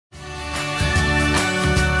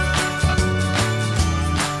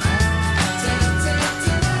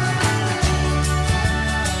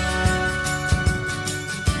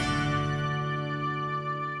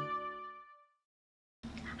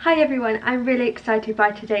Hi everyone, I'm really excited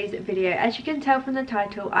by today's video. As you can tell from the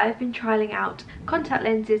title, I've been trialling out contact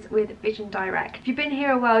lenses with Vision Direct. If you've been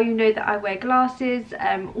here a while, you know that I wear glasses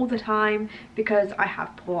all the time because I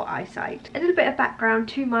have poor eyesight. A little bit of background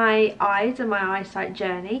to my eyes and my eyesight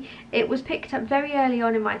journey. It was picked up very early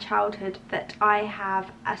on in my childhood that I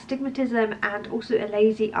have astigmatism and also a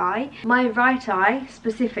lazy eye. My right eye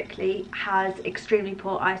specifically has extremely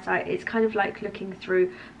poor eyesight. It's kind of like looking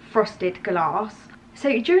through frosted glass.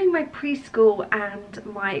 So during my preschool and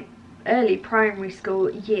my early primary school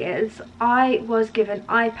years, I was given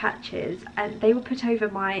eye patches and they were put over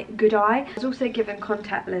my good eye. I was also given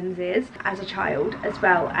contact lenses as a child as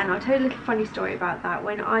well, and I'll tell you a little funny story about that.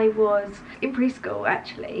 When I was in preschool,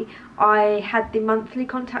 actually, I had the monthly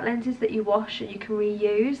contact lenses that you wash and you can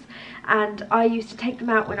reuse, and I used to take them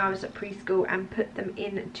out when I was at preschool and put them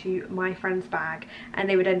into my friend's bag, and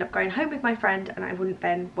they would end up going home with my friend and I wouldn't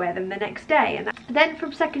then wear them the next day. And then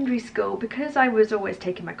from secondary school, because I was always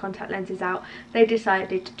taking my contact lenses out, they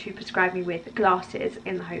decided to prescribe me with glasses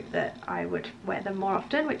in the hope that I would wear them more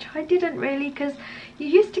often, which I didn't really, because you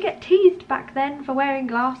used to get teased back then for wearing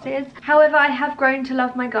glasses. However, I have grown to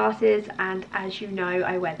love my glasses, and as you know,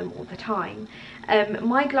 I wear them all the time.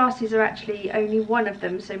 My glasses are actually only one of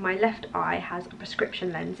them, so my left eye has a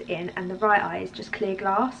prescription lens in and the right eye is just clear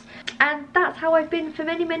glass, and that's how I've been for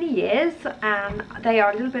many years, and they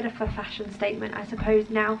are a little bit of a fashion statement, I suppose,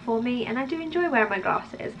 now for me, and I do enjoy wearing my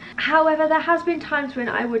glasses. However, there has been times when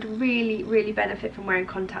I would really benefit from wearing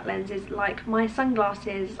contact lenses, like my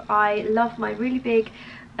sunglasses. I love my really big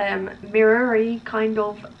mirror-y kind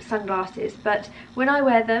of sunglasses, but when I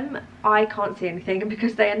wear them I can't see anything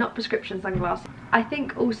because they are not prescription sunglasses. I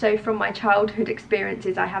think also from my childhood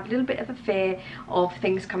experiences I have a little bit of a fear of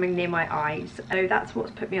things coming near my eyes, so that's what's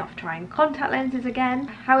put me off trying contact lenses again.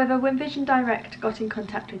 However, when Vision Direct got in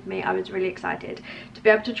contact with me, I was really excited to be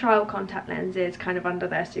able to trial contact lenses kind of under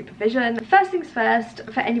their supervision. First things first,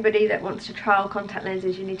 for anybody that wants to trial contact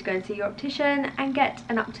lenses, you need to go and see your optician and get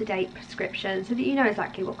an up-to-date prescription so that you know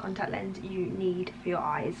exactly what contact lens you need for your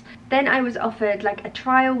eyes. Then I was offered like a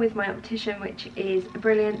trial with my optician, which is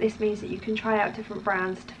brilliant. This means that you can try out different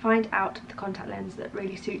brands to find out the contact lens that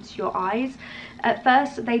really suits your eyes. At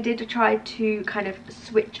first they did try to kind of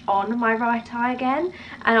switch on my right eye again,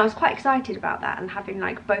 and I was quite excited about that and having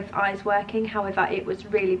like both eyes working. However, it was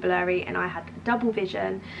really blurry and I had double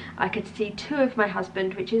vision. I could see two of my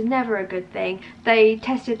husband, which is never a good thing. They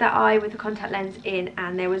tested that eye with the contact lens in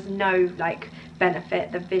and there was no like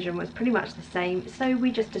benefit. The vision was pretty much the same, so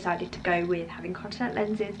we just decided to go with having contact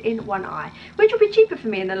lenses in one eye, which will be cheaper for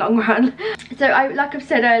me in the long run. So like I've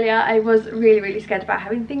said earlier, I was really scared about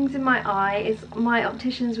having things in my eye. My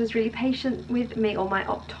opticians was really patient with me, or my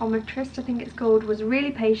optometrist I think it's called, was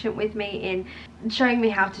really patient with me in showing me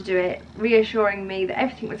how to do it, reassuring me that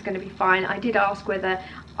everything was going to be fine. I did ask whether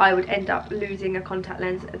I would end up losing a contact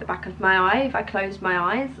lens at the back of my eye if I closed my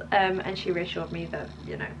eyes, and she reassured me that,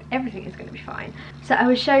 you know, everything is going to be fine. So I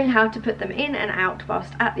was shown how to put them in and out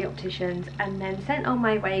whilst at the opticians, and then sent on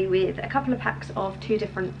my way with a couple of packs of two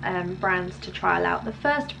different brands to trial out. The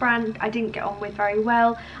first brand I didn't get on with very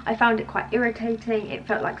well. I found it quite irritating. It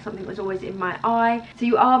felt like something was always in my eye. So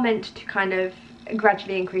you are meant to kind of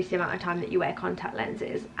gradually increase the amount of time that you wear contact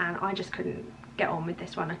lenses, and I just couldn't get on with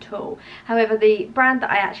this one at all. However, the brand that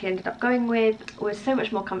I actually ended up going with was so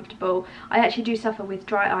much more comfortable. I actually do suffer with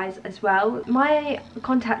dry eyes as well. My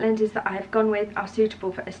contact lenses that I have gone with are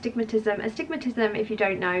suitable for astigmatism. Astigmatism, if you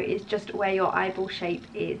don't know, is just where your eyeball shape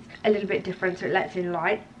is a little bit different, so it lets in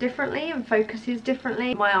light differently and focuses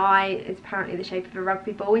differently. My eye is apparently the shape of a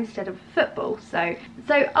rugby ball instead of a football. So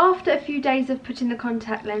after a few days of putting the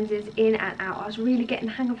contact lenses in and out, I was really getting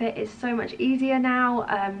the hang of it. It's so much easier now.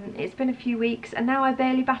 It's been a few weeks and now I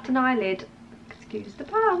barely bat an eyelid. Excuse the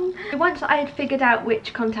pun. Once I had figured out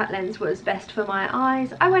which contact lens was best for my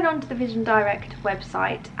eyes, I went onto the Vision Direct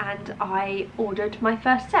website and I ordered my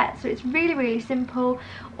first set. So it's really simple.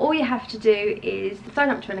 All you have to do is sign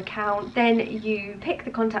up to an account, then you pick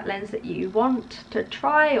the contact lens that you want to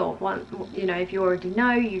try, or want, you know, if you already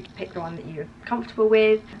know, you pick the one that you're comfortable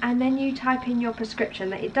with, and then you type in your prescription.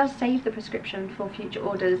 That it does save the prescription for future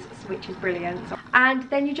orders, which is brilliant, and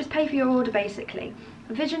then you just pay for your order basically.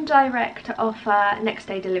 Vision Direct offer next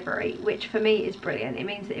day delivery, which for me is brilliant. It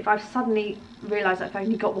means that if I've suddenly realised I've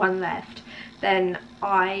only got one left, then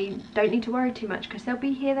I don't need to worry too much because they'll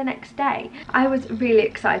be here the next day. I was really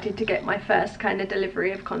excited to get my first kind of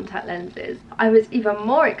delivery of contact lenses. I was even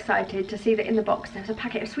more excited to see that in the box there's a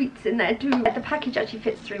packet of sweets in there too. The package actually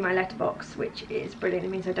fits through my letterbox, which is brilliant. It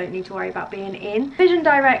means I don't need to worry about being in. Vision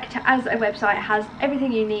Direct as a website has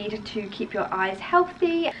everything you need to keep your eyes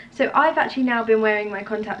healthy. So I've actually now been wearing my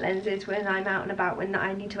contact lenses when I'm out and about, when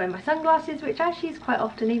I need to wear my sunglasses, which actually is quite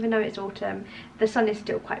often. Even though it's autumn, the sun is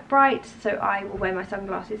still quite bright, so I will wear my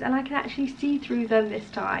sunglasses and I can actually see through them this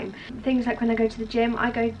time. Things like when I go to the gym,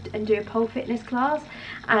 I go and do a pole fitness class,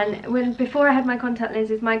 and before I had my contact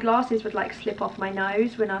lenses, my glasses would like slip off my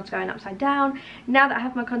nose when I was going upside down. Now that I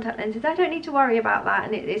have my contact lenses, I don't need to worry about that,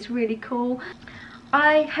 and it's really cool.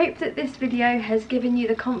 I hope that this video has given you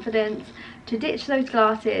the confidence to ditch those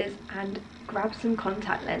glasses and grab some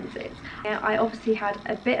contact lenses. I obviously had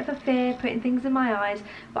a bit of a fear putting things in my eyes,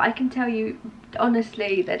 but I can tell you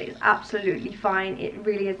honestly that it's absolutely fine. It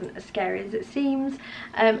really isn't as scary as it seems.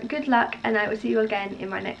 Good luck, and I will see you again in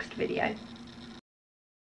my next video.